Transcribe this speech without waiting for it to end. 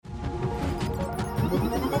Hello,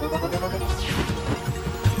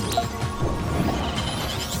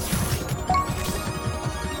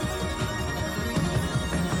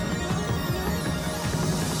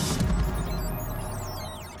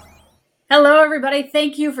 everybody.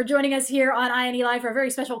 Thank you for joining us here on INE Live for a very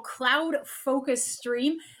special cloud-focused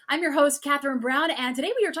stream. I'm your host, Catherine Brown, and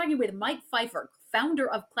today we are talking with Mike Pfeiffer, founder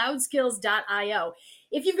of CloudSkills.io.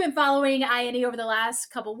 If you've been following INE over the last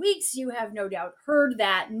couple weeks, you have no doubt heard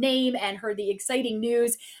that name and heard the exciting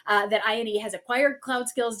news that INE has acquired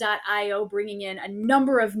CloudSkills.io, bringing in a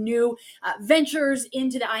number of new ventures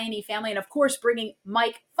into the INE family, and of course, bringing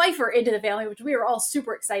Mike Pfeiffer into the family, which we are all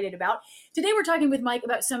super excited about. Today, we're talking with Mike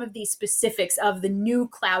about some of the specifics of the new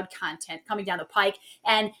cloud content coming down the pike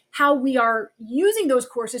and how we are using those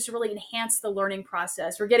courses to really enhance the learning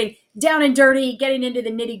process. We're getting down and dirty, getting into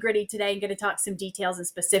the nitty gritty today, and going to talk some details and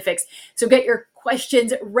specifics. So get your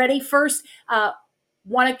questions ready. First,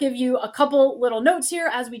 want to give you a couple little notes here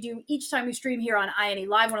as we do each time we stream here on INE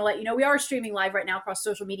Live. Want to let you know we are streaming live right now across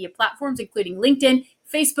social media platforms, including LinkedIn,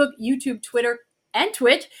 Facebook, YouTube, Twitter, and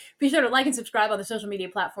Twitch. Be sure to like and subscribe on the social media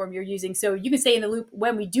platform you're using so you can stay in the loop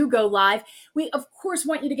when we do go live. We, of course,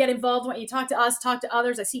 want you to get involved, want you to talk to us, talk to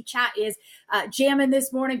others. I see chat is jamming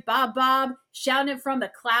this morning. Bob shouting it from the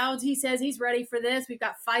clouds. He says he's ready for this. We've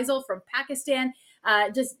got Faisal from Pakistan.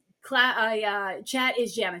 Chat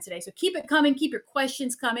is jamming today. So keep it coming. Keep your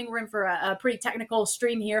questions coming. We're in for a pretty technical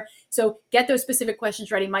stream here. So get those specific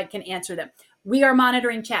questions ready. Mike can answer them. We are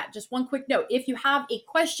monitoring chat. Just one quick note. If you have a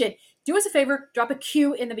question, do us a favor, drop a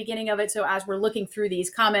Q in the beginning of it. So as we're looking through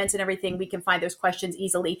these comments and everything, we can find those questions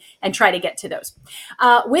easily and try to get to those.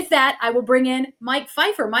 With that, I will bring in Mike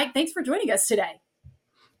Pfeiffer. Mike, thanks for joining us today.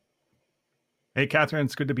 Hey, Catherine,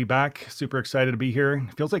 it's good to be back. Super excited to be here.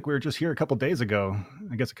 It feels like we were just here a couple days ago.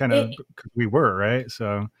 I guess we were, right?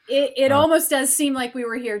 So it almost does seem like we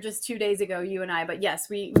were here just 2 days ago, you and I. But yes,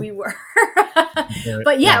 we were.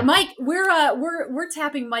 But yeah, Mike, we're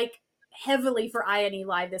tapping Mike heavily for INE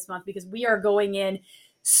Live this month because we are going in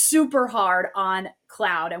super hard on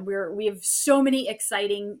cloud, and we have so many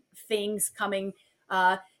exciting things coming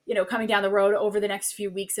coming down the road over the next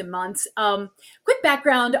few weeks and months. Quick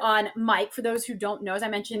background on Mike, for those who don't know. As I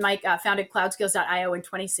mentioned, Mike founded CloudSkills.io in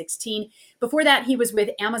 2016. Before that, he was with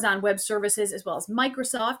Amazon Web Services as well as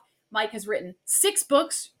Microsoft. Mike has written 6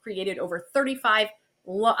 books, created over 35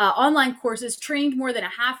 online courses, trained more than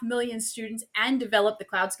 500,000 students, and developed the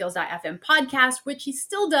CloudSkills.fm podcast, which he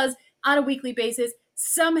still does on a weekly basis.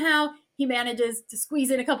 Somehow he manages to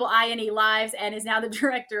squeeze in a couple INE Lives and is now the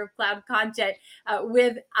director of cloud content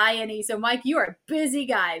with INE. So, Mike, you are a busy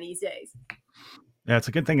guy these days. Yeah, it's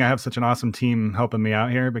a good thing I have such an awesome team helping me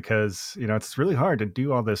out here because, it's really hard to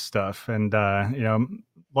do all this stuff. And, I'm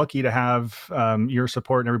lucky to have your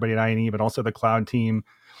support and everybody at INE, but also the cloud team.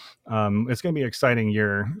 It's going to be an exciting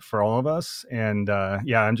year for all of us. And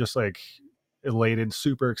I'm just elated,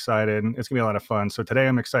 super excited. It's going to be a lot of fun. So today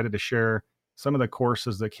I'm excited to share some of the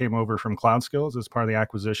courses that came over from CloudSkills as part of the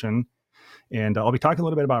acquisition. And I'll be talking a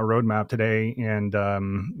little bit about roadmap today. And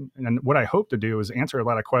what I hope to do is answer a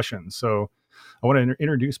lot of questions. So I want to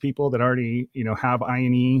introduce people that already, have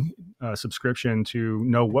INE subscription to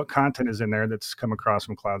know what content is in there that's come across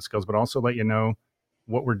from CloudSkills, but also let you know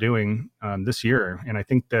what we're doing this year. And I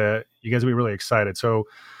think that you guys will be really excited. So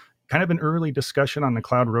kind of an early discussion on the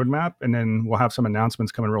cloud roadmap, and then we'll have some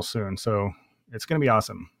announcements coming real soon. So it's going to be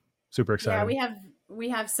awesome. Super excited. Yeah, we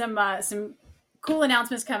have some cool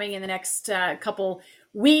announcements coming in the next couple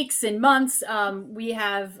weeks and months. We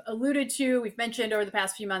have we've mentioned over the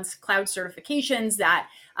past few months, cloud certifications that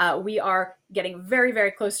we are getting very,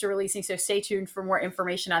 very close to releasing. So stay tuned for more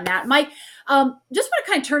information on that. Mike, just want to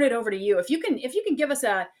kind of turn it over to you. If you can give us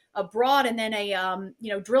a broad and then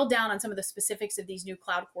a drill down on some of the specifics of these new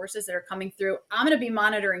cloud courses that are coming through. I'm going to be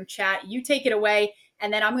monitoring chat. You take it away,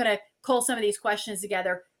 and then I'm going to cull some of these questions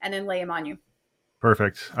together and then lay them on you.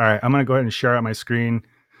 Perfect. All right. I'm going to go ahead and share out my screen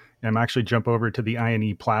and actually jump over to the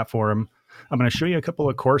INE platform. I'm going to show you a couple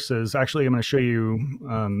of courses. Actually, I'm going to show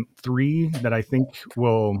you 3 that I think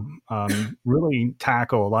will really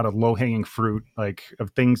tackle a lot of low-hanging fruit, of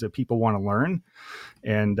things that people want to learn.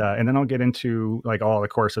 And then I'll get into all the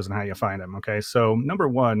courses and how you find them. Okay. So number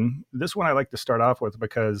 1, this one I like to start off with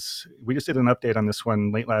because we just did an update on this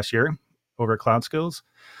one late last year over at CloudSkills.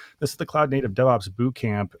 This is the Cloud Native DevOps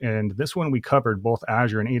Bootcamp. And this one we covered both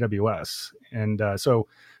Azure and AWS. And so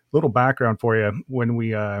little background for you. When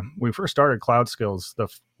we first started CloudSkills,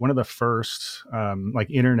 one of the first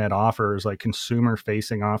internet offers, consumer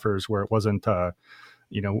facing offers where it wasn't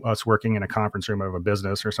us working in a conference room of a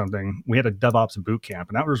business or something, we had a DevOps bootcamp,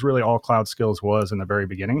 and that was really all CloudSkills was in the very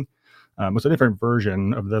beginning. was a different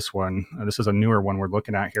version of this one. This is a newer one we're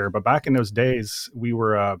looking at here. But back in those days, we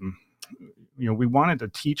were, we wanted to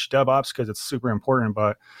teach DevOps because it's super important,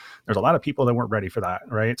 but there's a lot of people that weren't ready for that,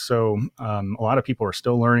 right? So a lot of people are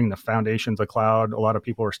still learning the foundations of cloud. A lot of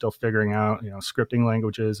people are still figuring out, scripting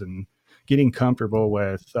languages and getting comfortable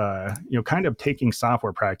with, kind of taking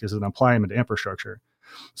software practices and applying them to infrastructure.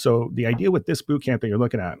 So the idea with this bootcamp that you're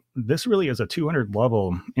looking at, this really is a 200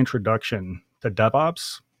 level introduction to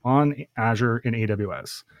DevOps on Azure and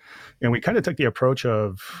AWS. And we kind of took the approach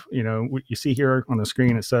of, what you see here on the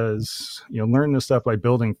screen, it says, learn this stuff by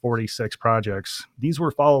building 46 projects. These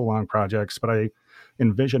were follow along projects, but I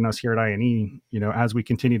envision us here at INE, as we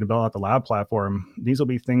continue to build out the lab platform, these will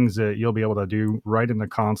be things that you'll be able to do right in the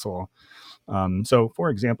console. So for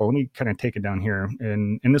example, let me kind of take it down here.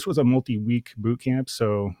 And this was a multi-week boot camp.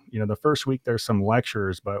 So, the first week there's some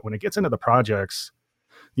lectures, but when it gets into the projects,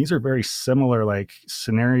 these are very similar, like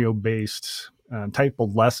scenario-based type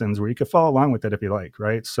of lessons where you could follow along with it if you like,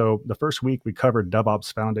 right? So the first week we covered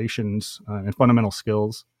DevOps foundations and fundamental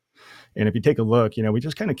skills. And if you take a look, we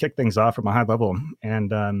just kind of kick things off from a high level. And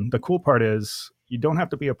the cool part is you don't have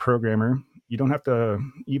to be a programmer. You don't have to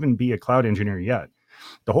even be a cloud engineer yet.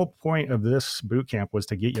 The whole point of this bootcamp was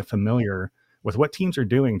to get you familiar with what teams are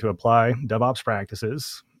doing to apply DevOps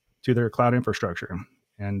practices to their cloud infrastructure.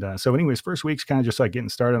 And so anyways, first week's kind of just like getting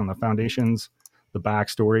started on the foundations, the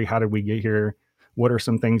backstory. How did we get here? What are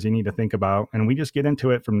some things you need to think about? And we just get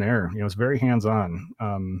into it from there. It's very hands-on.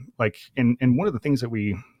 And one of the things that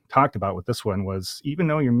we talked about with this one was, even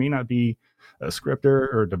though you may not be a scripter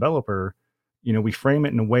or a developer, we frame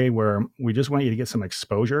it in a way where we just want you to get some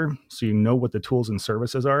exposure so you know what the tools and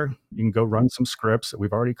services are. You can go run some scripts that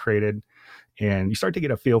we've already created and you start to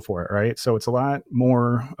get a feel for it, right? So it's a lot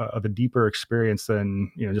more of a deeper experience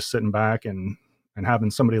than, just sitting back and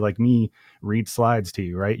having somebody like me read slides to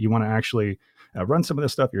you, right? You want to actually run some of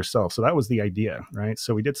this stuff yourself. So that was the idea, right?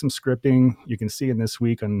 So we did some scripting. You can see in this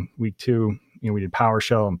week, on week 2, we did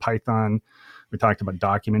PowerShell and Python. We talked about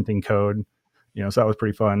documenting code. So that was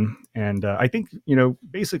pretty fun. And I think,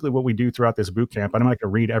 basically what we do throughout this boot camp, I'm not going to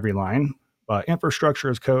read every line, but infrastructure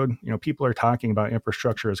as code, people are talking about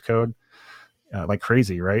infrastructure as code like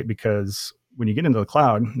crazy, right? Because when you get into the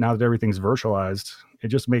cloud, now that everything's virtualized, it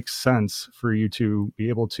just makes sense for you to be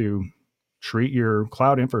able to treat your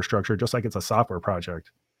cloud infrastructure just like it's a software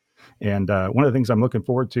project. And one of the things I'm looking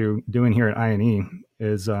forward to doing here at INE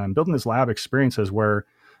is building this lab experiences where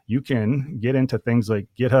you can get into things like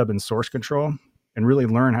GitHub and source control and really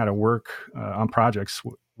learn how to work on projects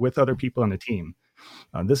with other people on the team.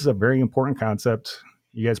 This is a very important concept.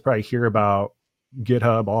 You guys probably hear about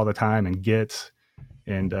GitHub all the time, and Git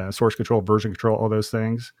and source control, version control, all those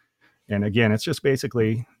things. And again, it's just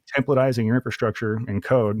basically templatizing your infrastructure and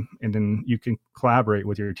code, and then you can collaborate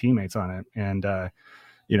with your teammates on it. And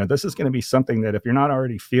this is going to be something that if you're not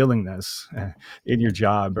already feeling this in your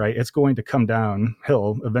job, right, it's going to come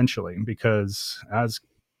downhill eventually, because as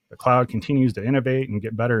the cloud continues to innovate and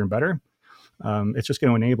get better and better, it's just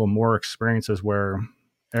going to enable more experiences where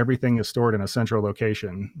everything is stored in a central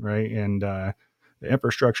location, right? And the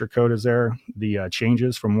infrastructure code is there. The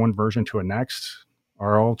changes from one version to a next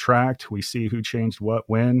are all tracked. We see who changed what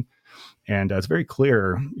when, and it's very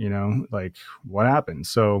clear, like what happened.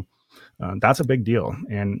 So that's a big deal.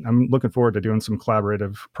 And I'm looking forward to doing some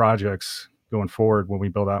collaborative projects going forward when we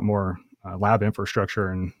build out more lab infrastructure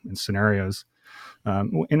and scenarios.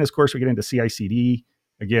 In this course, we get into CI/CD,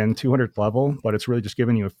 again, 200th level, but it's really just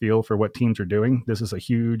giving you a feel for what teams are doing. This is a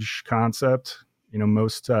huge concept.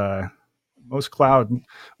 Most cloud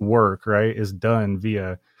work, right, is done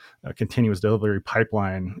via a continuous delivery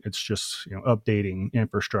pipeline. It's just, updating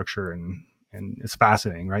infrastructure, and it's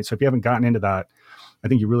fascinating, right? So if you haven't gotten into that, I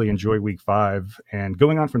think you really enjoy week 5. And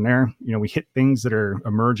going on from there, we hit things that are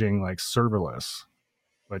emerging like serverless,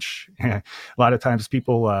 which a lot of times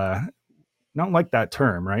people don't like that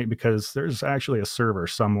term, right? Because there's actually a server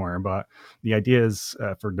somewhere. But the idea is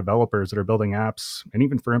for developers that are building apps, and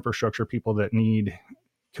even for infrastructure people that need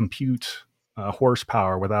compute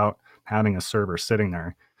horsepower without having a server sitting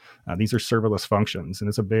there. These are serverless functions, and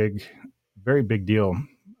it's a very big deal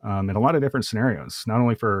in a lot of different scenarios, not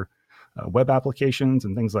only for web applications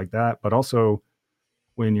and things like that, but also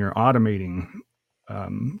when you're automating.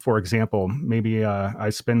 For example, maybe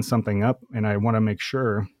I spin something up and I want to make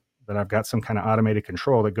sure that I've got some kind of automated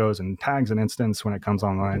control that goes and tags an instance when it comes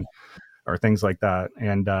online, or things like that.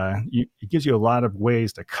 And it gives you a lot of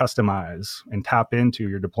ways to customize and tap into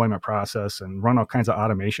your deployment process and run all kinds of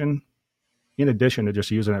automation, in addition to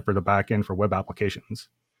just using it for the back end for web applications.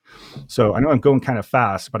 So I know I'm going kind of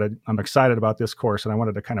fast, but I'm excited about this course, and I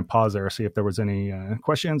wanted to kind of pause there, see if there was any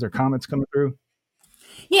questions or comments coming through.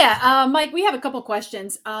 Yeah, Mike, we have a couple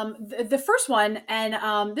questions. The first one,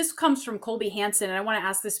 and this comes from Colby Hanson, and I want to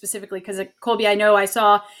ask this specifically because Colby, I know I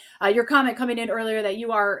saw your comment coming in earlier that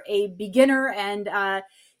you are a beginner and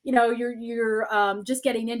you're just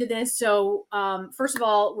getting into this. So first of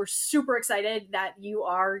all, we're super excited that you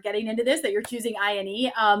are getting into this, that you're choosing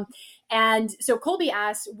INE. And so Colby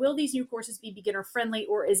asks, will these new courses be beginner friendly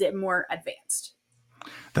or is it more advanced?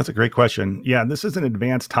 That's a great question. Yeah, this is an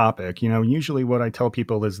advanced topic. Usually what I tell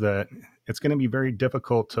people is that it's going to be very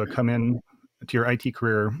difficult to come in to your IT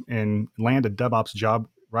career and land a DevOps job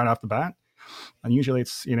right off the bat. And usually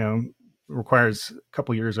it's, requires a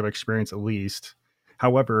couple years of experience at least.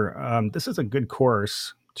 However, this is a good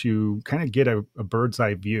course to kind of get a bird's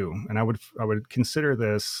eye view. And I would consider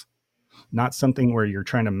this not something where you're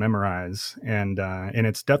trying to memorize, and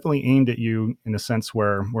it's definitely aimed at you in a sense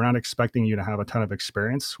where we're not expecting you to have a ton of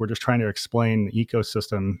experience. We're just trying to explain the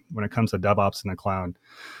ecosystem when it comes to DevOps in the cloud.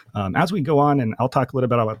 As we go on, and I'll talk a little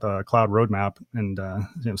bit about the cloud roadmap and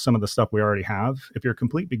some of the stuff we already have. If you're a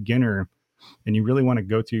complete beginner and you really want to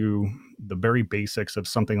go through the very basics of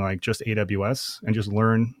something like just AWS and just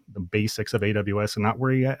learn the basics of AWS and not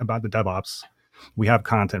worry about the DevOps, we have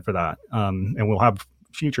content for that, and we'll have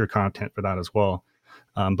future content for that as well.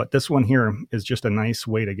 But this one here is just a nice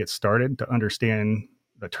way to get started, to understand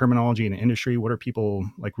the terminology in the industry. What are people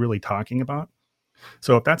like really talking about?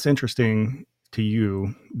 So if that's interesting to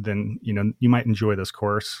you, then you might enjoy this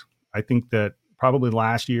course. I think that probably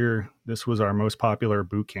last year this was our most popular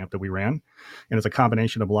boot camp that we ran, and it's a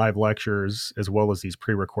combination of live lectures as well as these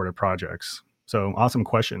pre-recorded projects. So awesome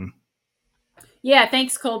question. Yeah,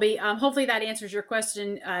 thanks, Colby. Hopefully that answers your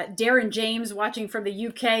question. Darren James, watching from the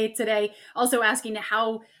UK today, also asking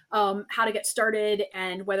how to get started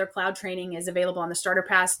and whether cloud training is available on the starter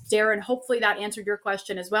pass. Darren, hopefully that answered your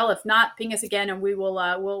question as well. If not, ping us again, and we will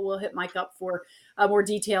we'll hit Mike up for a more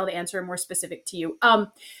detailed answer, more specific to you.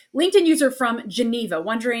 LinkedIn user from Geneva,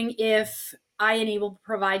 wondering if INE will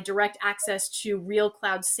provide direct access to real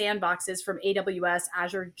cloud sandboxes from AWS,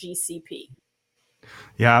 Azure, GCP.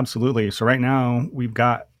 Yeah, absolutely. So right now we've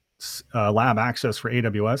got lab access for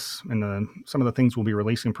AWS, and some of the things we'll be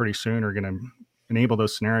releasing pretty soon are going to enable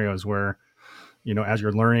those scenarios where, as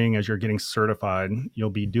you're learning, as you're getting certified,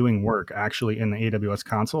 you'll be doing work actually in the AWS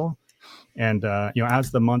console. And,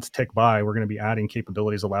 as the months tick by, we're going to be adding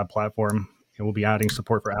capabilities of Lab Platform, and we'll be adding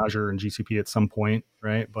support for Azure and GCP at some point,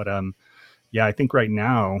 right? But yeah, I think right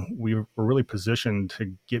now we're really positioned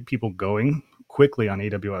to get people going quickly on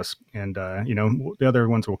AWS, and the other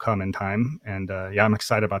ones will come in time. And yeah, I'm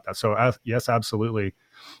excited about that. So yes, absolutely,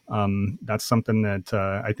 that's something that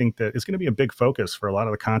I think that is going to be a big focus for a lot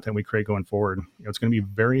of the content we create going forward. It's going to be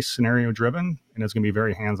very scenario driven, and it's going to be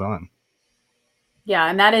very hands on. Yeah,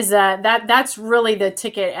 and that is that's really the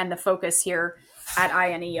ticket and the focus here at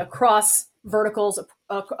INE across verticals,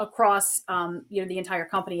 across the entire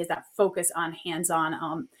company, is that focus on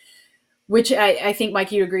hands-on, which I think,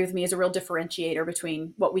 Mike, you agree with me, is a real differentiator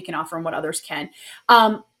between what we can offer and what others can.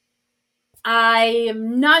 I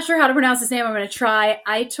am not sure how to pronounce his name. I'm going to try.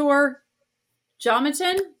 Aitor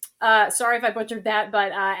Jomatin. Sorry if I butchered that,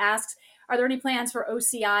 but asks, are there any plans for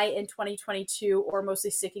OCI in 2022 or mostly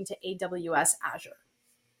sticking to AWS Azure?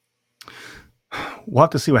 We'll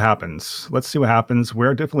have to see what happens. Let's see what happens.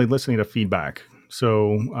 We're definitely listening to feedback.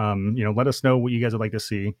 So, let us know what you guys would like to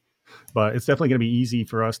see. But it's definitely going to be easy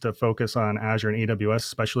for us to focus on Azure and AWS,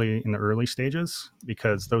 especially in the early stages,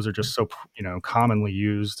 because those are just so, commonly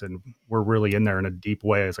used, and we're really in there in a deep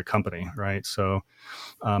way as a company, right? So,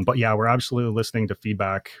 but yeah, we're absolutely listening to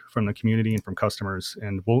feedback from the community and from customers,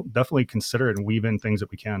 and we'll definitely consider it and weave in things that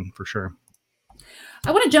we can for sure.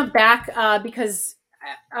 I want to jump back because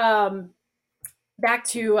back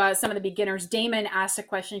to some of the beginners. Damon asked a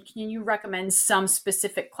question. Can you recommend some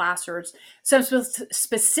specific class or some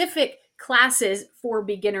specific classes for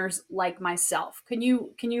beginners like myself? Can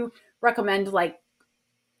you recommend like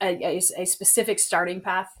a specific starting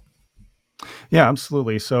path? Yeah,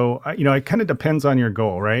 absolutely. So, it kind of depends on your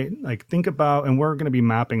goal, right? Like think about, and we're going to be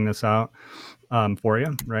mapping this out for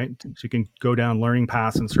you, right? So you can go down learning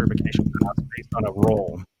paths and certification paths based on a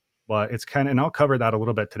role. But it's kind of, and I'll cover that a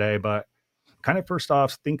little bit today, but kind of first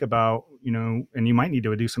off, think about, and you might need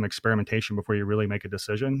to do some experimentation before you really make a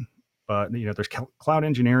decision. But, there's cloud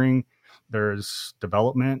engineering, there's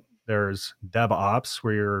development, there's DevOps,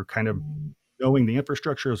 where you're kind of knowing the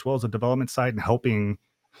infrastructure as well as the development side and helping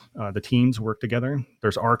the teams work together.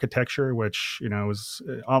 There's architecture, which is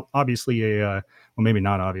obviously well, maybe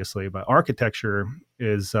not obviously, but architecture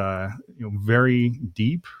is very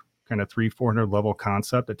deep, kind of 300-400 level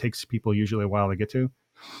concept that takes people usually a while to get to.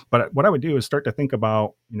 But what I would do is start to think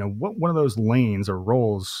about what one of those lanes or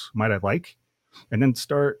roles might I like, and then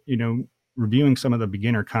start reviewing some of the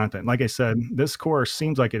beginner content. Like I said, this course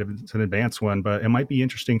seems like it's an advanced one, but it might be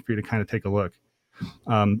interesting for you to kind of take a look.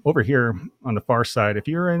 Over here on the far side, if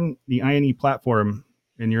you're in the INE platform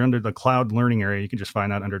and you're under the cloud learning area, you can just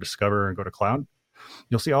find that under Discover and go to cloud.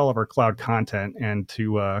 You'll see all of our cloud content. And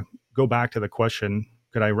to go back to the question,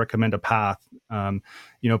 could I recommend a path?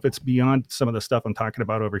 If it's beyond some of the stuff I'm talking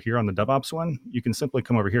about over here on the DevOps one, you can simply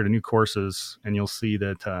come over here to new courses and you'll see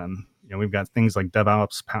that we've got things like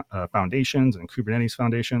DevOps foundations and Kubernetes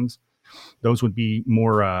foundations. Those would be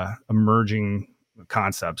more emerging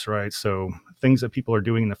concepts, right? So things that people are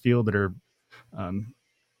doing in the field that are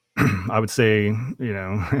I would say,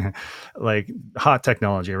 like hot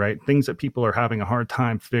technology, right? Things that people are having a hard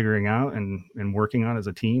time figuring out and working on as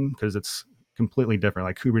a team because it's completely different.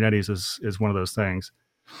 Like Kubernetes is one of those things.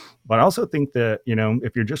 But I also think that,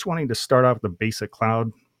 if you're just wanting to start off with the basic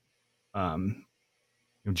cloud,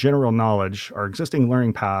 general knowledge, our existing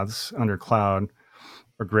learning paths under cloud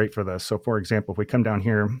are great for this. So for example, if we come down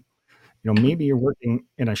here, maybe you're working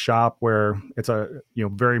in a shop where it's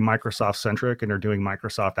very Microsoft centric and they're doing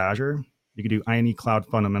Microsoft Azure. You can do INE Cloud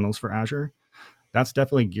Fundamentals for Azure. That's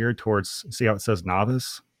definitely geared towards, see how it says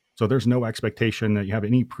novice. So there's no expectation that you have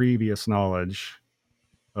any previous knowledge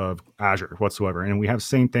of Azure whatsoever. And we have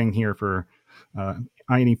same thing here for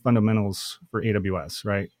INE Fundamentals for AWS,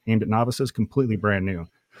 right? Aimed at novices, completely brand new.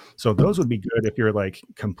 So those would be good if you're like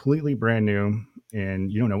completely brand new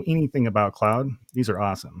and you don't know anything about cloud. These are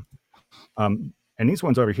awesome. And these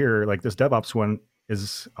ones over here, like this DevOps one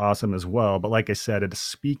is awesome as well. But like I said, it's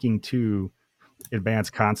speaking to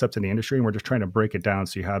advanced concepts in the industry. And we're just trying to break it down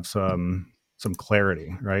so you have some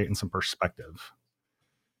clarity, right? And some perspective.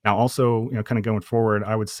 Now, also, kind of going forward,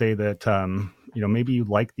 I would say that, maybe you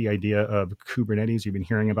like the idea of Kubernetes. You've been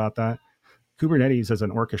hearing about that. Kubernetes is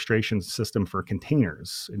an orchestration system for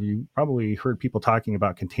containers. And you probably heard people talking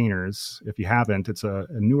about containers. If you haven't, it's a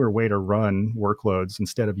newer way to run workloads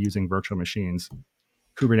instead of using virtual machines.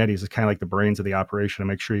 Kubernetes is kind of like the brains of the operation to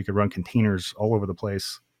make sure you could run containers all over the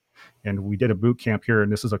place. And we did a boot camp here,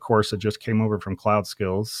 and this is a course that just came over from Cloud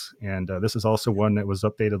Skills. And this is also one that was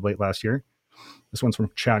updated late last year. This one's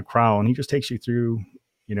from Chad Crowell, and he just takes you through,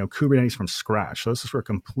 Kubernetes from scratch. So this is for a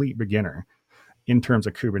complete beginner in terms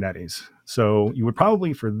of Kubernetes. So you would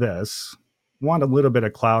probably, for this, want a little bit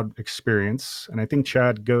of cloud experience. And I think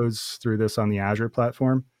Chad goes through this on the Azure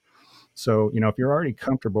platform. So, if you're already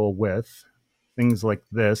comfortable with things like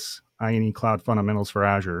this, INE Cloud Fundamentals for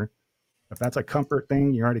Azure, if that's a comfort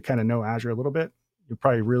thing, you already kind of know Azure a little bit, you'll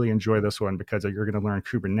probably really enjoy this one because you're going to learn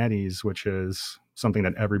Kubernetes, which is something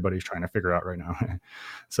that everybody's trying to figure out right now.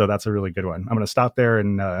 So that's a really good one. I'm going to stop there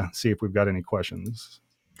and see if we've got any questions.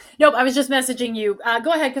 Nope, I was just messaging you.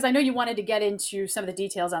 Go ahead, because I know you wanted to get into some of the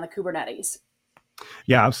details on the Kubernetes.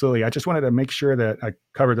 Yeah, absolutely. I just wanted to make sure that I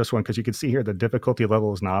covered this one because you can see here the difficulty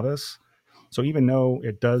level is novice. So even though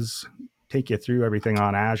it does take you through everything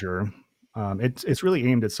on Azure, it's really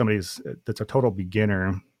aimed at somebody that's a total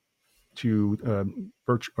beginner to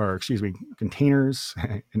containers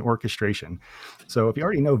and orchestration. So if you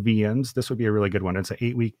already know VMs, this would be a really good one. It's an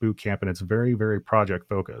 8-week boot camp and it's very, very project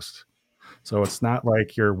focused. So it's not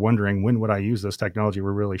like you're wondering, when would I use this technology?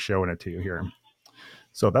 We're really showing it to you here.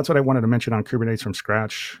 So that's what I wanted to mention on Kubernetes from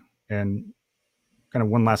scratch. And kind of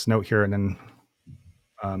one last note here, and then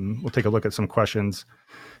we'll take a look at some questions.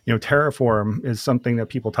 Terraform is something that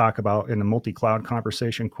people talk about in the multi-cloud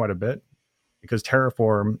conversation quite a bit, because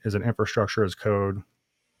Terraform is an infrastructure as code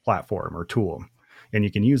platform or tool. And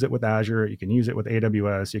you can use it with Azure, you can use it with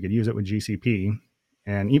AWS, you can use it with GCP.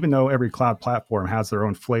 And even though every cloud platform has their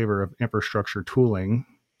own flavor of infrastructure tooling,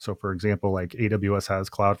 so for example, like AWS has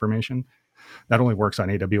CloudFormation, that only works on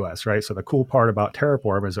AWS, right? So the cool part about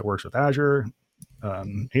Terraform is it works with Azure,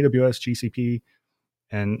 AWS, GCP,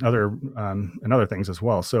 and other things as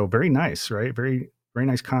well. So very nice, right? Very, very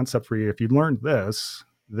nice concept for you. If you learned this,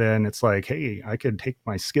 then it's like, hey, I could take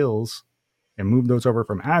my skills and move those over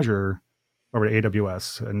from Azure over to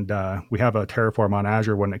AWS. And we have a Terraform on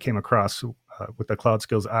Azure one that came across with the Cloud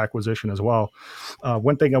Skills acquisition as well.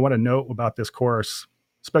 One thing I want to note about this course,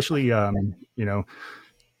 especially,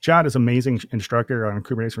 Chad is an amazing instructor on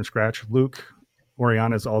Kubernetes from scratch. Luke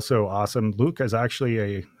Oriana is also awesome. Luke is actually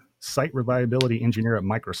a site reliability engineer at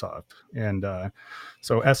Microsoft. And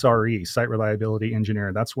so SRE, site reliability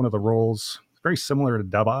engineer, that's one of the roles very similar to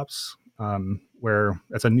DevOps. where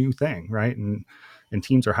it's a new thing, right? And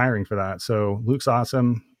teams are hiring for that. So Luke's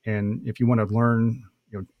awesome. And if you want to learn,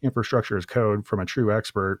 infrastructure as code from a true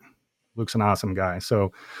expert, Luke's an awesome guy.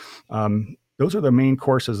 So those are the main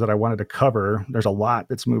courses that I wanted to cover. There's a lot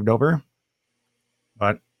that's moved over,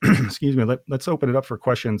 but excuse me, let's open it up for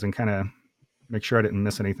questions and kind of make sure I didn't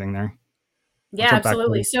miss anything there. Yeah,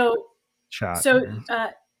 absolutely. So chat.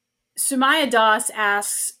 Sumaya Das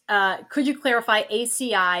asks, could you clarify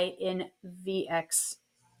ACI in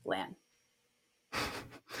VXLAN?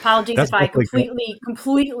 Apologies if I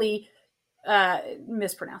completely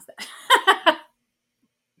mispronounced that.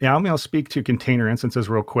 Yeah, I'll speak to container instances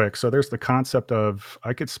real quick. So there's the concept of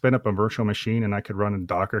I could spin up a virtual machine and I could run a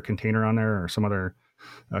Docker container on there or some other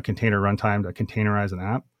container runtime to containerize an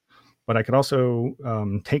app. But I could also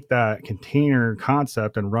take that container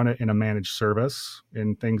concept and run it in a managed service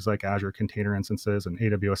in things like Azure container instances, and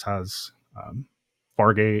AWS has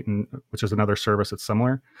Fargate, which is another service that's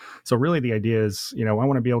similar. So really the idea is, I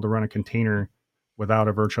want to be able to run a container without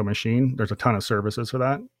a virtual machine. There's a ton of services for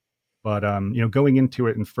that. But, going into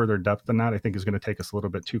it in further depth than that, I think is going to take us a little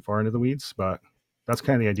bit too far into the weeds, but that's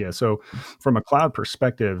kind of the idea. So from a cloud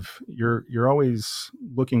perspective, you're always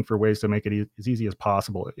looking for ways to make it as easy as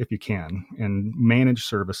possible if you can. And managed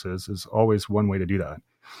services is always one way to do that,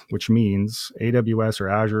 which means AWS or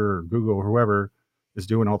Azure or Google or whoever is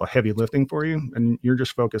doing all the heavy lifting for you, and you're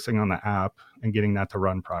just focusing on the app and getting that to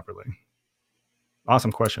run properly.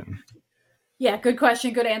 Awesome question. Yeah, good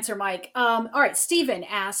question. Good answer, Mike. All right, Stephen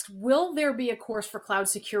asks, will there be a course for cloud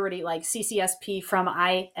security like CCSP from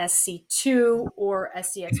ISC2 or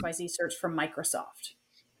SCXYZ Search from Microsoft?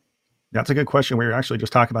 That's a good question. We were actually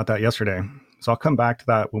just talking about that yesterday. So I'll come back to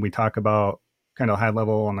that when we talk about kind of high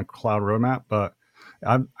level on the cloud roadmap, but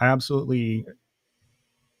I absolutely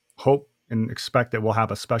hope and expect that we'll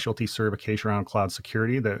have a specialty certification around cloud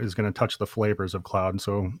security that is going to touch the flavors of cloud.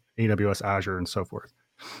 So AWS, Azure, and so forth.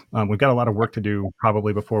 We've got a lot of work to do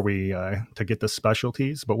probably before we to get the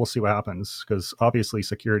specialties, but we'll see what happens because obviously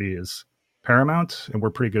security is paramount, and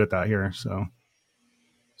we're pretty good at that here. So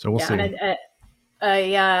we'll see. And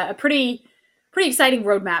a pretty exciting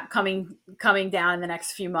roadmap coming down in the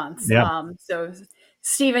next few months. Yeah. So,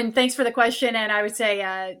 Stephen, thanks for the question, and I would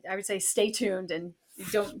say stay tuned and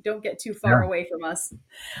don't get too far away from us.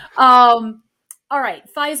 All right,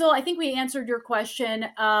 Faisal, I think we answered your question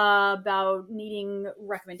about needing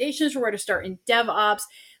recommendations for where to start in DevOps.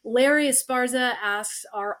 Larry Esparza asks,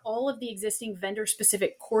 are all of the existing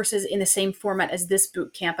vendor-specific courses in the same format as this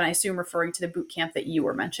boot camp? And I assume referring to the boot camp that you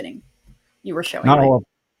were mentioning, you were showing. Not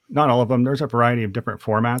all of them. There's a variety of different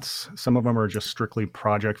formats. Some of them are just strictly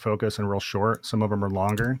project focused and real short. Some of them are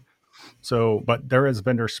longer. So, but there is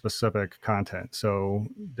vendor specific content. So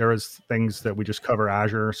there is things that we just cover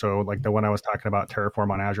Azure. So like the one I was talking about, Terraform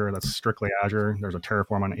on Azure, that's strictly Azure. There's a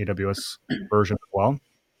Terraform on AWS version as well.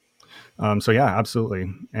 So yeah,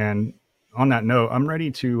 absolutely. And on that note, I'm ready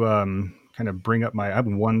to kind of bring up I have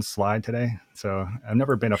one slide today. So I've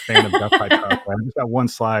never been a fan of Death by PowerPoint. I've just got one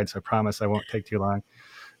slide, so I promise I won't take too long.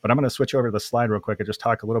 But I'm going to switch over to the slide real quick and just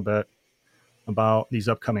talk a little bit about these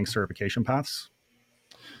upcoming certification paths.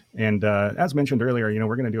 And as mentioned earlier,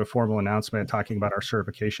 we're going to do a formal announcement talking about our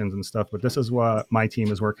certifications and stuff, but this is what my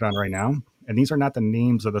team is working on right now. And these are not the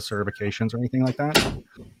names of the certifications or anything like that.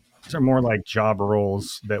 These are more like job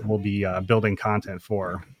roles that we'll be building content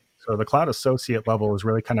for. So the cloud associate level is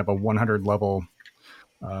really kind of a 100 level,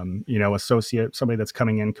 associate, somebody that's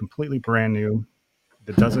coming in completely brand new,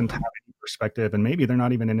 that doesn't have any perspective. And maybe they're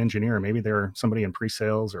not even an engineer. Maybe they're somebody in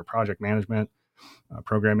pre-sales or project management.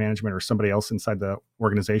 Program management, or somebody else inside the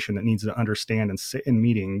organization that needs to understand and sit in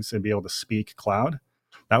meetings and be able to speak cloud.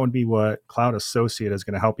 That would be what Cloud Associate is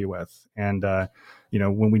going to help you with. And,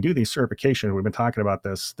 when we do these certifications, we've been talking about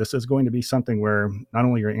this is going to be something where not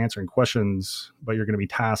only you're answering questions, but you're going to be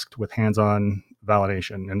tasked with hands-on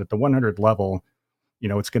validation. And at the 100 level,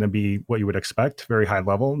 it's going to be what you would expect, very high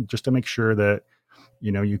level, just to make sure that,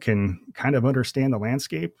 you can kind of understand the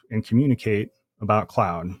landscape and communicate about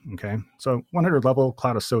cloud. Okay. So 100 level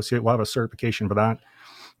Cloud Associate, we'll have a certification for that.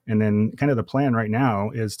 And then kind of the plan right now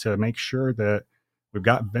is to make sure that we've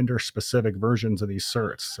got vendor specific versions of these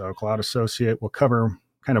certs. So Cloud Associate will cover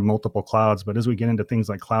kind of multiple clouds, but as we get into things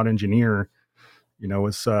like Cloud Engineer,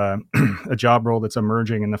 it's a job role that's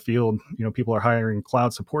emerging in the field. People are hiring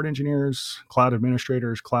cloud support engineers, cloud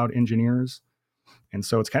administrators, cloud engineers. And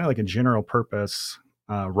so it's kind of like a general purpose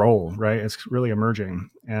role, right? It's really emerging.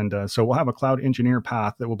 And so we'll have a cloud engineer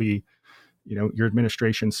path that will be, your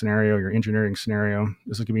administration scenario, your engineering scenario.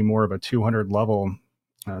 This is going to be more of a 200 level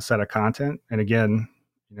set of content. And again,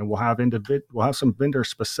 we'll have some vendor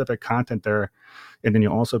specific content there, and then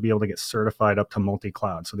you'll also be able to get certified up to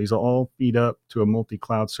multi-cloud. So these will all feed up to a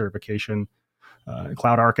multi-cloud certification.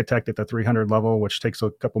 Cloud architect at the 300 level, which takes a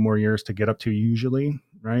couple more years to get up to usually,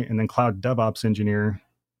 right? And then cloud DevOps engineer,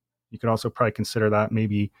 you could also probably consider that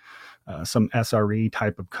maybe some SRE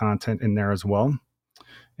type of content in there as well.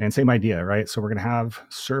 And same idea, right? So we're going to have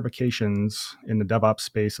certifications in the DevOps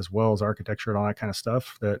space as well as architecture and all that kind of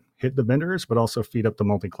stuff that hit the vendors, but also feed up the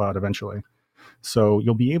multi-cloud eventually. So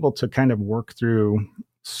you'll be able to kind of work through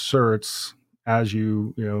certs as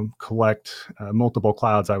you collect multiple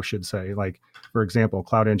clouds, I should say. Like, for example,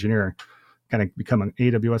 cloud engineer, kind of become an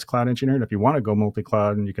AWS cloud engineer. And if you want to go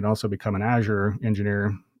multi-cloud, and you can also become an Azure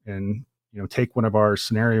engineer and take one of our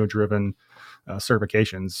scenario-driven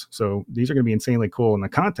certifications. So these are going to be insanely cool. And the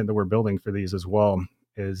content that we're building for these as well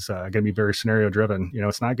is going to be very scenario-driven.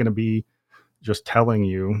 It's not going to be just telling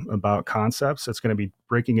you about concepts. It's going to be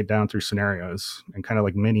breaking it down through scenarios and kind of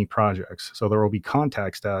like mini projects. So there will be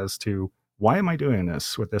context as to, why am I doing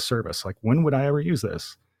this with this service? Like, when would I ever use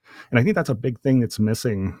this? And I think that's a big thing that's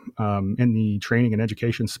missing in the training and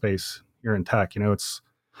education space here in tech. It's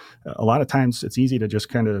a lot of times it's easy to just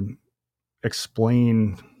kind of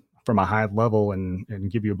explain from a high level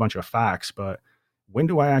and give you a bunch of facts, but when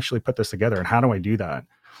do I actually put this together and how do I do that?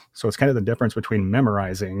 So it's kind of the difference between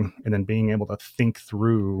memorizing and then being able to think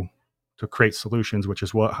through to create solutions, which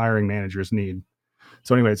is what hiring managers need.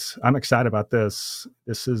 So anyways, I'm excited about this.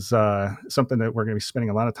 This is something that we're going to be spending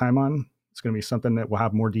a lot of time on. It's going to be something that we'll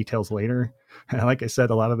have more details later. And like I said,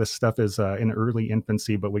 a lot of this stuff is in early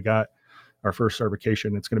infancy, but we got our first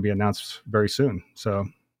certification. It's going to be announced very soon. So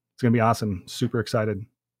it's going to be awesome. Super excited.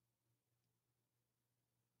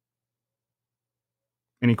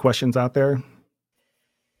 Any questions out there?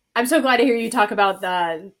 I'm so glad to hear you talk about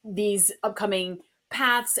these upcoming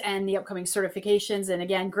paths and the upcoming certifications. And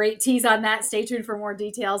again, great tease on that. Stay tuned for more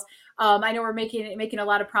details. I know we're making a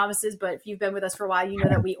lot of promises, but if you've been with us for a while, you know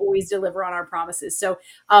that we always deliver on our promises. So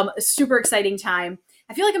a super exciting time.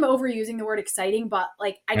 I feel like I'm overusing the word exciting, but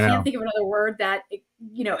like I can't think of another word that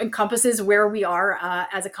encompasses where we are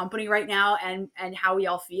as a company right now and how we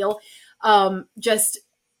all feel. Just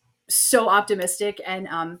so optimistic and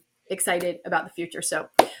excited about the future. So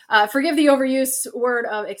forgive the overuse word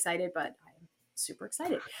of excited, but I'm super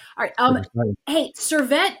excited. All right. Hey,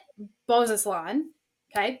 Servet Bozaslan,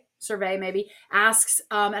 okay, survey maybe, asks,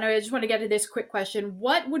 and I just want to get to this quick question.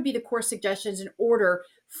 What would be the core suggestions in order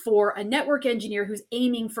for a network engineer who's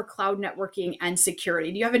aiming for cloud networking and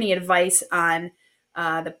security? Do you have any advice on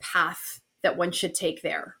the path that one should take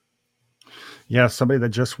there? Yeah, somebody that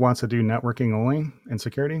just wants to do networking only and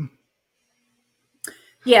security?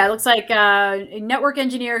 Yeah, it looks like a network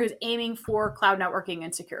engineer who's aiming for cloud networking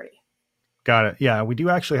and security. Got it. Yeah, we do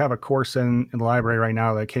actually have a course in the library right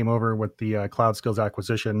now that came over with the Cloud Skills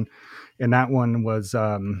acquisition. And that one was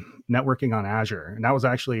networking on Azure. And that was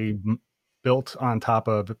actually built on top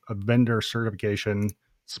of a vendor certification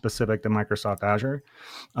specific to Microsoft Azure.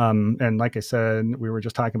 And like I said, we were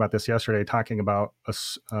just talking about this yesterday, talking about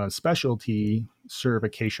a specialty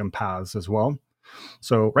certification paths as well.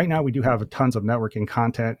 So right now we do have tons of networking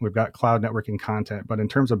content. We've got cloud networking content, but in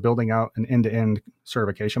terms of building out an end-to-end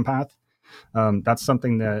certification path, that's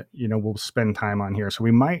something that we'll spend time on here. So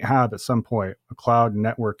we might have at some point a cloud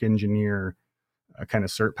network engineer kind of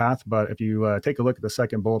cert path. But if you take a look at the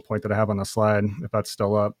second bullet point that I have on the slide, if that's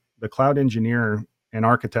still up, the cloud engineer and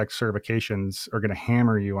architect certifications are going to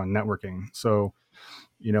hammer you on networking. So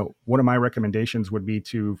one of my recommendations would be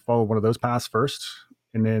to follow one of those paths first,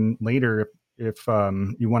 and then later, if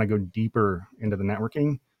you want to go deeper into the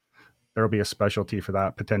networking, there will be a specialty for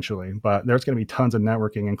that potentially. But there's going to be tons of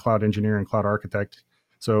networking in cloud engineer and cloud architect.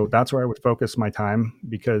 So that's where I would focus my time,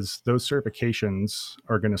 because those certifications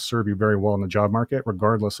are going to serve you very well in the job market,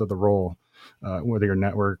 regardless of the role, whether you're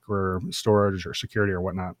network or storage or security or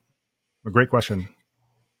whatnot. A great question.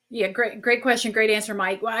 Yeah, great question. Great answer,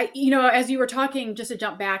 Mike. Well, as you were talking, just to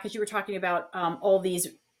jump back, as you were talking about all these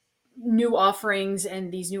new offerings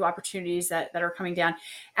and these new opportunities that are coming down,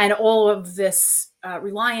 and all of this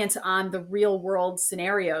reliance on the real world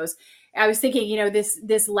scenarios, I was thinking,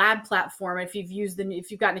 this lab platform, if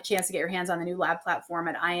you've gotten a chance to get your hands on the new lab platform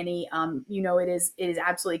at INE, it is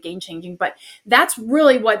absolutely game changing. But that's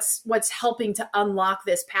really what's helping to unlock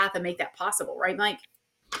this path and make that possible, right, Mike?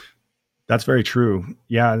 That's very true.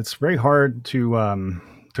 Yeah, it's very hard to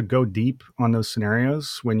go deep on those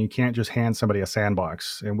scenarios when you can't just hand somebody a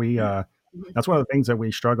sandbox. And that's one of the things that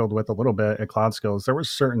we struggled with a little bit at Cloud Skills. There were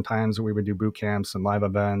certain times that we would do boot camps and live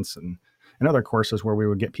events and and other courses where we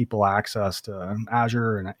would get people access to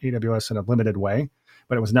Azure and AWS in a limited way,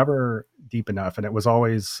 but it was never deep enough. And it was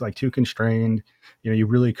always like too constrained. You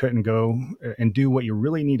really couldn't go and do what you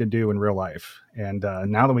really need to do in real life. And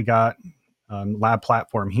now that we got lab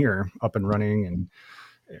platform here up and running, and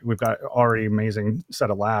we've got already amazing set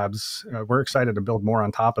of labs, we're excited to build more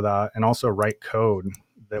on top of that and also write code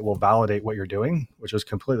that will validate what you're doing, which is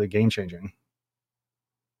completely game changing.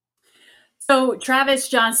 So Travis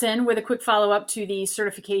Johnson, with a quick follow-up to the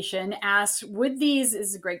certification, asks, would these, this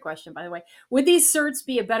is a great question, by the way, would these certs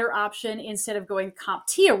be a better option instead of going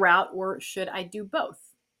CompTIA route, or should I do both?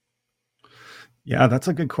 Yeah, that's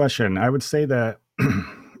a good question. I would say that,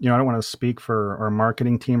 I don't want to speak for our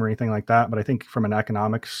marketing team or anything like that, but I think from an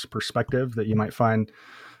economics perspective that you might find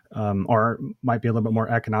or might be a little bit more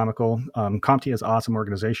economical. CompTIA is an awesome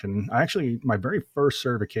organization. My very first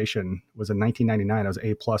certification was in 1999. I was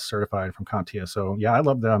A+ certified from CompTIA. So yeah, I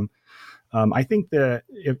love them. I think that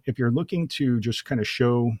if you're looking to just kind of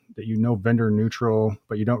show that vendor neutral,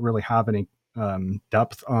 but you don't really have any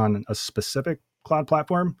depth on a specific cloud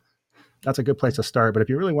platform, that's a good place to start. But if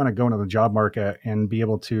you really want to go into the job market and be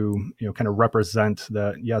able to, kind of represent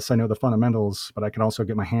that, yes, I know the fundamentals, but I can also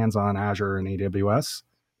get my hands on Azure and AWS,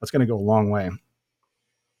 that's going to go a long way.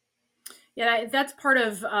 Yeah, that's part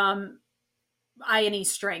of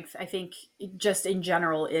I&E's strength, I think, just in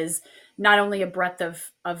general, is not only a breadth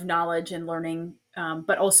of knowledge and learning,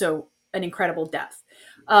 but also an incredible depth.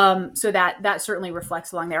 So that certainly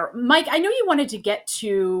reflects along there. Mike, I know you wanted to get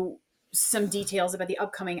to some details about the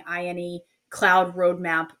upcoming I&E cloud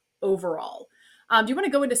roadmap overall. Do you want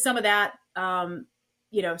to go into some of that? Some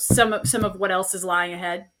of what else is lying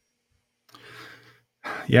ahead?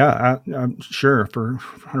 Yeah, I'm sure, for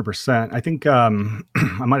 100%. I think I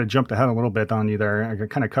might have jumped ahead a little bit on you there. I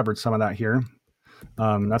kind of covered some of that here.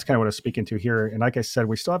 That's kind of what I was speaking to here. And like I said,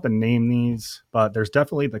 we still have to name these, but there's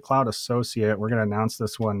definitely the Cloud Associate. We're going to announce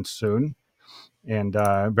this one soon, and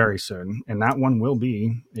very soon. And that one will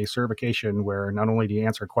be a certification where not only do you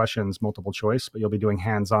answer questions multiple choice, but you'll be doing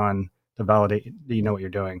hands-on to validate that you know what you're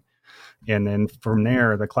doing. And then from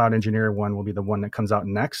there, the Cloud Engineer one will be the one that comes out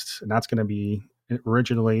next. And that's going to be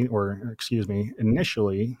initially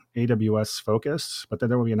AWS focused, but then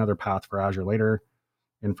there will be another path for Azure later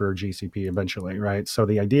and for GCP eventually, right? So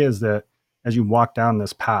the idea is that as you walk down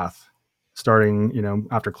this path, starting,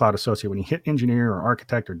 after Cloud Associate, when you hit engineer or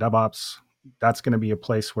architect or DevOps, that's going to be a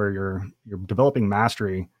place where you're developing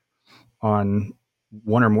mastery on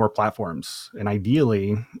one or more platforms. And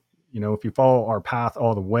ideally, if you follow our path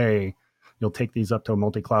all the way, you'll take these up to a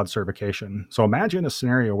multi-cloud certification. So imagine a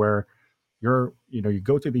scenario where you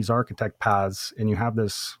go through these architect paths and you have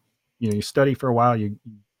this, you study for a while, you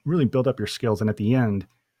really build up your skills. And at the end,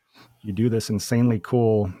 you do this insanely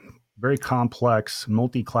cool, very complex,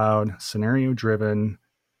 multi-cloud, scenario-driven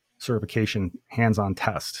certification hands-on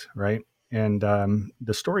test, right? And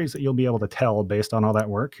the stories that you'll be able to tell based on all that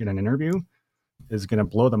work in an interview is going to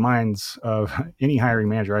blow the minds of any hiring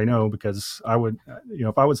manager I know, because I would,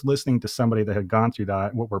 if I was listening to somebody that had gone through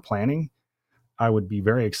that, what we're planning, I would be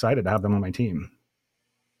very excited to have them on my team.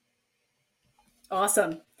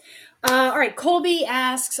 Awesome. All right. Colby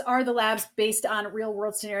asks, are the labs based on real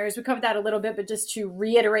world scenarios? We covered that a little bit, but just to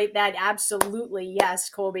reiterate that, absolutely. Yes,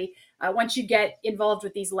 Colby. Once you get involved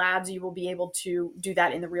with these labs, you will be able to do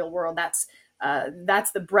that in the real world. That's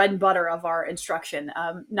the bread and butter of our instruction.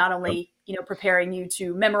 Not only, preparing you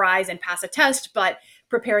to memorize and pass a test, but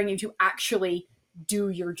preparing you to actually do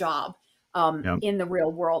your job in the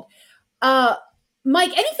real world.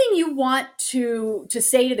 Mike, anything you want to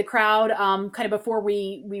say to the crowd, kind of before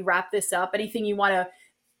we wrap this up? Anything you want to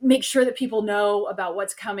make sure that people know about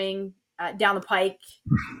what's coming down the pike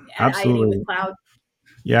at Absolutely. I&E with Cloud?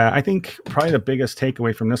 Yeah, I think probably the biggest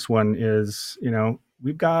takeaway from this one is,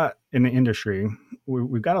 we've got in the industry,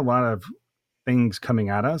 we've got a lot of things coming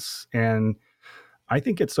at us, and I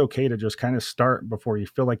think it's okay to just kind of start before you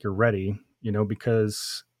feel like you're ready,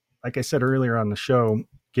 because like I said earlier on the show,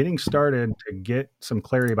 getting started to get some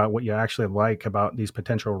clarity about what you actually like about these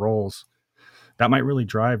potential roles, that might really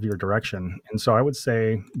drive your direction. And so I would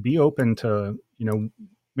say be open to,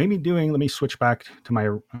 maybe let me switch back to my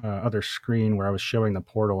other screen where I was showing the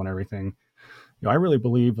portal and everything. I really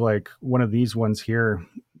believe like one of these ones here,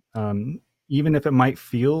 even if it might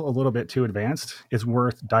feel a little bit too advanced, it's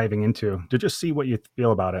worth diving into to just see what you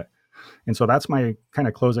feel about it. And so that's my kind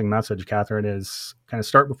of closing message, Catherine, is kind of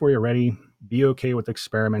start before you're ready, be okay with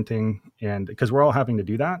experimenting, and because we're all having to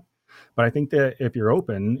do that. But I think that if you're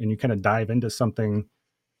open and you kind of dive into something,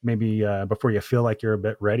 maybe before you feel like you're a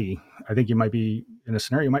bit ready, I think you might be in a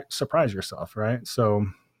scenario, you might surprise yourself, right? So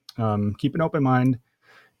keep an open mind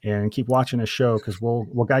and keep watching this show because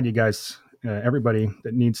we'll guide you guys, everybody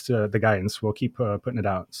that needs the guidance. We'll keep putting it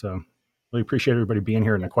out. So really appreciate everybody being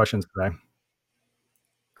here and the questions today.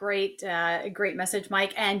 Great message,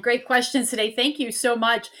 Mike, and great questions today. Thank you so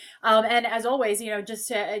much. And as always, just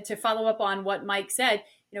to follow up on what Mike said,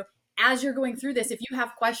 as you're going through this, if you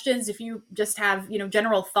have questions, if you just have,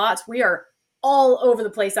 general thoughts, we are all over the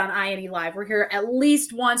place on INE Live. We're here at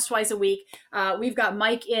least once, twice a week. We've got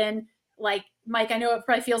Mike in. Like, Mike, I know it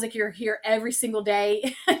probably feels like you're here every single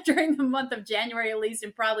day during the month of January, at least,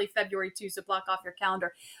 and probably February too. So block off your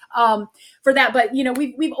calendar for that. But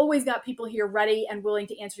we've always got people here ready and willing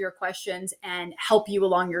to answer your questions and help you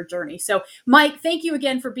along your journey. So, Mike, thank you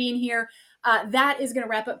again for being here. That is going to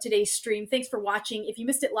wrap up today's stream. Thanks for watching. If you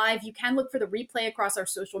missed it live, you can look for the replay across our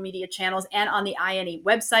social media channels and on the INE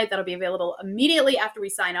website. That'll be available immediately after we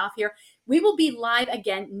sign off here. We will be live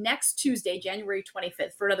again next Tuesday, January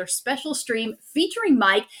 25th, for another special stream featuring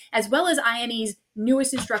Mike, as well as INE's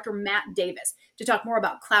newest instructor, Matt Davis, to talk more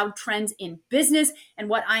about cloud trends in business and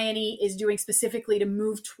what INE is doing specifically to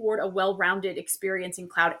move toward a well-rounded experience in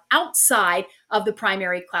cloud outside of the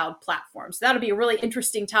primary cloud platform. So that'll be a really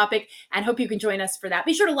interesting topic, and hope you can join us for that.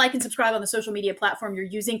 Be sure to like and subscribe on the social media platform you're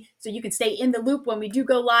using so you can stay in the loop when we do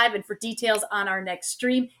go live and for details on our next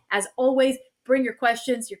stream. As always, bring your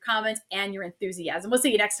questions, your comments, and your enthusiasm. We'll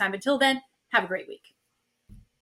see you next time. Until then, have a great week.